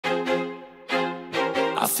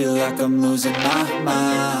I feel like I'm losing my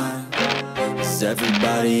mind. Is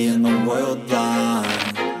everybody in the world blind?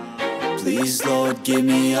 Please, Lord, give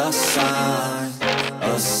me a sign,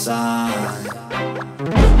 a sign.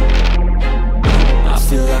 I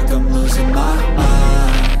feel like I'm losing my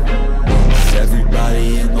mind. Is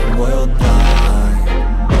everybody in the world blind?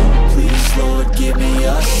 Please, Lord, give me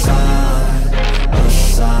a sign, a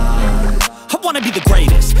sign. I wanna be the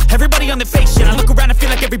greatest. Everybody on the fake shit. I look around and feel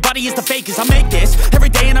like everybody is the fakest. I make this every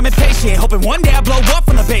day and I'm impatient, hoping one day I blow up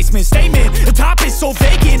from the basement. Statement, the top is so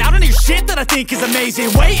vacant. I don't hear shit that I think is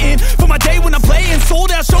amazing. Waiting for my day when I'm playing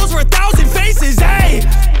sold out shows for 1,000 faces. Hey,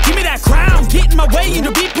 give me that crown, get in my way and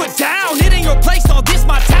to be put down. It ain't your place, all this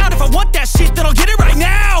my town. If I want that shit, then I'll get it right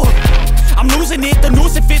now. I'm losing it, the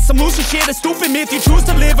noose it fits. I'm losing shit, a stupid myth. You choose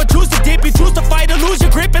to live or choose to dip. You choose to fight or lose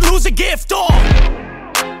your grip and lose a gift.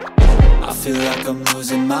 I feel like I'm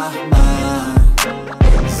losing my mind.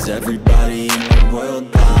 Is everybody in the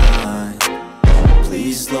world blind?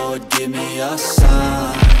 Please, Lord, give me a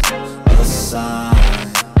sign, a sign.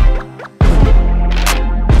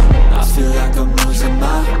 I feel like I'm losing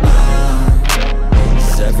my mind.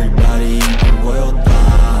 Is everybody in the world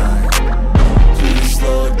blind? Please,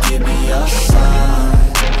 Lord, give me a sign,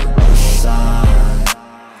 a sign.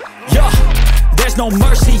 Yeah. There's no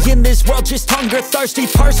mercy in this world, just hunger-thirsty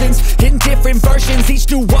persons in different versions. Each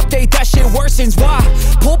new update, that shit worsens. Why?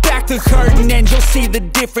 Pull back the curtain and you'll see the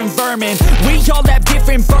different vermin. We all have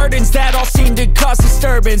different burdens that all seem to cause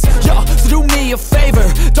disturbance. Yo, so do me a favor,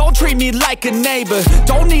 don't treat me like a neighbor.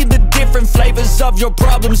 Don't need the different flavors of your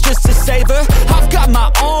problems just to savor. I've got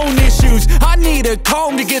my own issues, I need a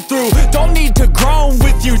comb to get through. Don't need to groan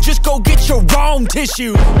with you, just go get your own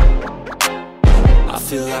tissue. I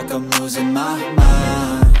feel like I'm losing my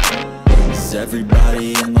mind. Is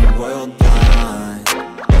everybody in the world blind?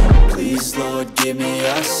 Please, Lord, give me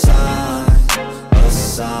a sign, a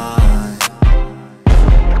sign.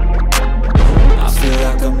 I feel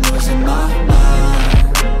like I'm losing my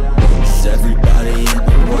mind. Is everybody in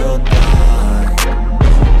the world blind?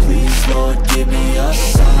 Please, Lord, give me a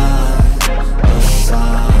sign, a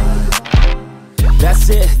sign. That's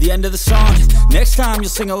it, the end of the song. Next time you'll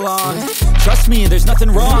sing along. Trust me, there's nothing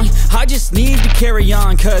wrong. I just need to carry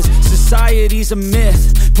on, cause society's a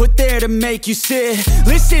myth put there to make you sit.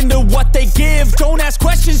 Listen to what they give. Don't ask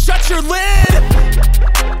questions, shut your lid.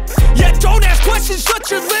 Yeah, don't ask questions, shut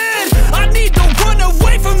your lid. I need to run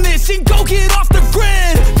away from this and go get off the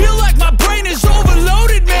grid. Feel like my brain is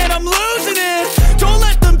overloaded, man, I'm losing it. Don't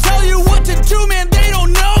let them tell you what to do, man, they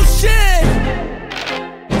don't know shit.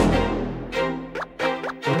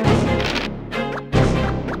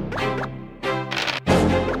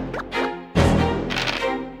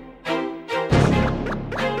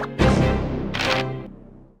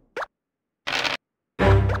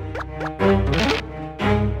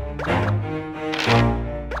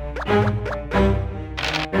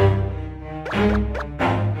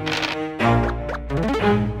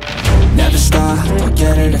 Never stop, I'll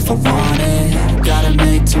get it if I want it. Gotta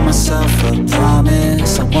make to myself a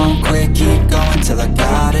promise. I won't quit, keep going till I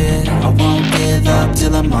got it. I won't give up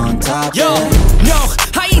till I'm on top. Yo, no,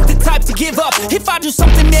 I ain't the type to give up. If I do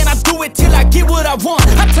something, man, I do it till I get what I want.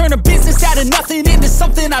 I turn a business out of nothing into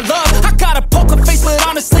something I love. I got a poker face, but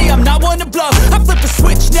honestly, I'm not one to bluff. I flip a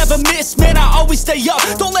switch, never miss, man, I always stay up.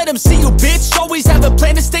 Don't let them see you, bitch, always have a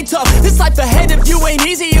plan to stay tough. This life ahead of you ain't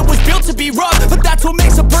easy, it was built to be rough. But that's what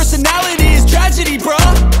makes a personality, is tragedy,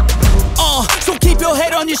 bruh. So keep your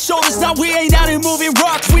head on your shoulders. Now we ain't out here moving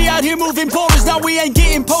rocks, we out here moving boulders. Now we ain't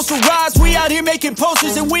getting posterized, we out here making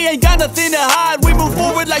posters. And we ain't got nothing to hide, we move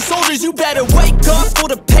forward like soldiers. You better wake up for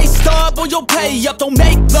the pay stub or you'll pay up. Don't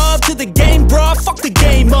make love to the game, bruh, fuck the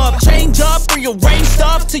game up. Change up, rearrange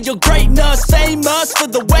stuff to your greatness. Famous for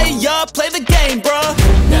the way up, play the game,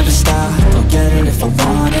 bruh. Never stop, I'll get it if I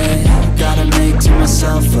want it. Gotta make to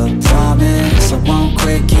myself a promise. I won't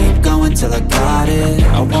quit, keep going till I got it.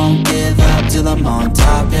 I won't give up till I'm on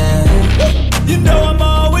top, yeah. You know I'm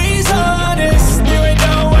always honest, there ain't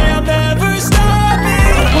no way I'm ever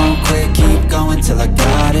stopping. I won't quit, keep going till I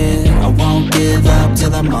got it. I won't give up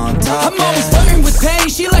till I'm on top, I'm always flirting with pain,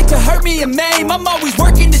 she like to hurt me and maim. I'm always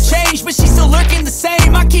working to change, but she's still lurking the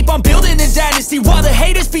same. I keep on building a dynasty while the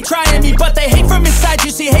haters be trying me. But they hate from inside,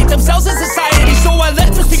 you see, hate themselves in society. So I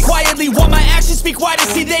let them speak quietly while my actions speak wider.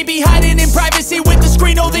 See, they be hiding in privacy with the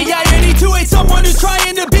screen, oh the irony. To hate someone who's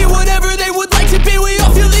trying to be whatever they would like to be. We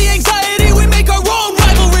all feel the anxiety, we make our own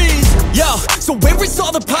rivalries. Yo, so where is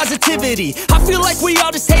all the positivity? negativity. I feel like we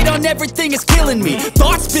all just hate on everything, it's killing me.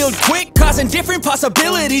 Thoughts build quick, causing different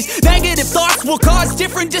possibilities. Negative thoughts will cause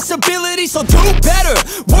different disabilities. So do better,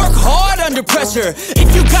 work hard under pressure.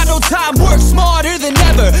 If you got no time, work smarter than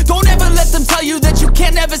ever. Don't ever let them tell you that you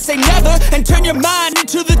can't ever say never. And turn your mind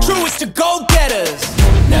into the truest of go-getters.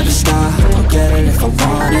 Never stop, I'll get it if I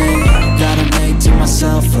want it. Gotta make to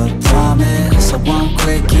myself a promise. I won't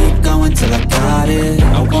quit, keep going till I got it.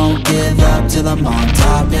 I won't give up till I'm on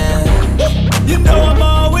top, yeah. You know I'm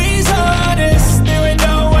always honest, there ain't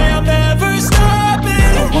no way I'm ever stopping.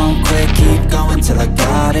 I won't quit, keep going till I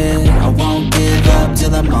got it. I won't give up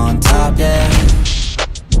till I'm on top, yeah.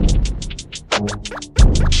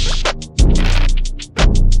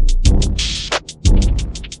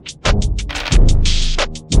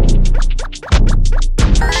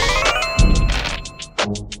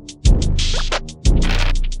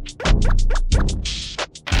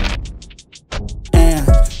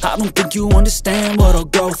 I don't think you understand what I'll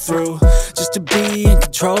go through just to be in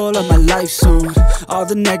control of my life soon. All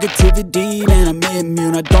the negativity, man, I'm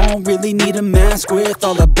immune. I don't really need a mask with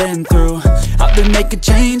all I've been through. I've been making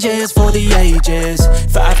changes for the ages.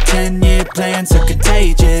 5-10 year plans are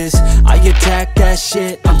contagious. I attack that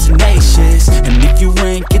shit, I'm tenacious. And if you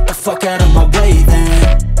ain't, get the fuck out of my way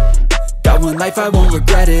then. Got one life, I won't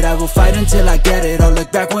regret it. I will fight until I get it. I'll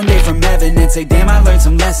look back one day from heaven and say, damn, I learned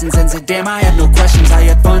some lessons. And say, damn, I had no questions. I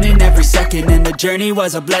had fun in every second, and the journey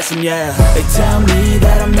was a blessing, yeah. They tell me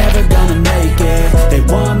that I'm never gonna make it. They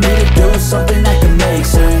want me to do something that can make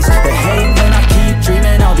sense. They hate me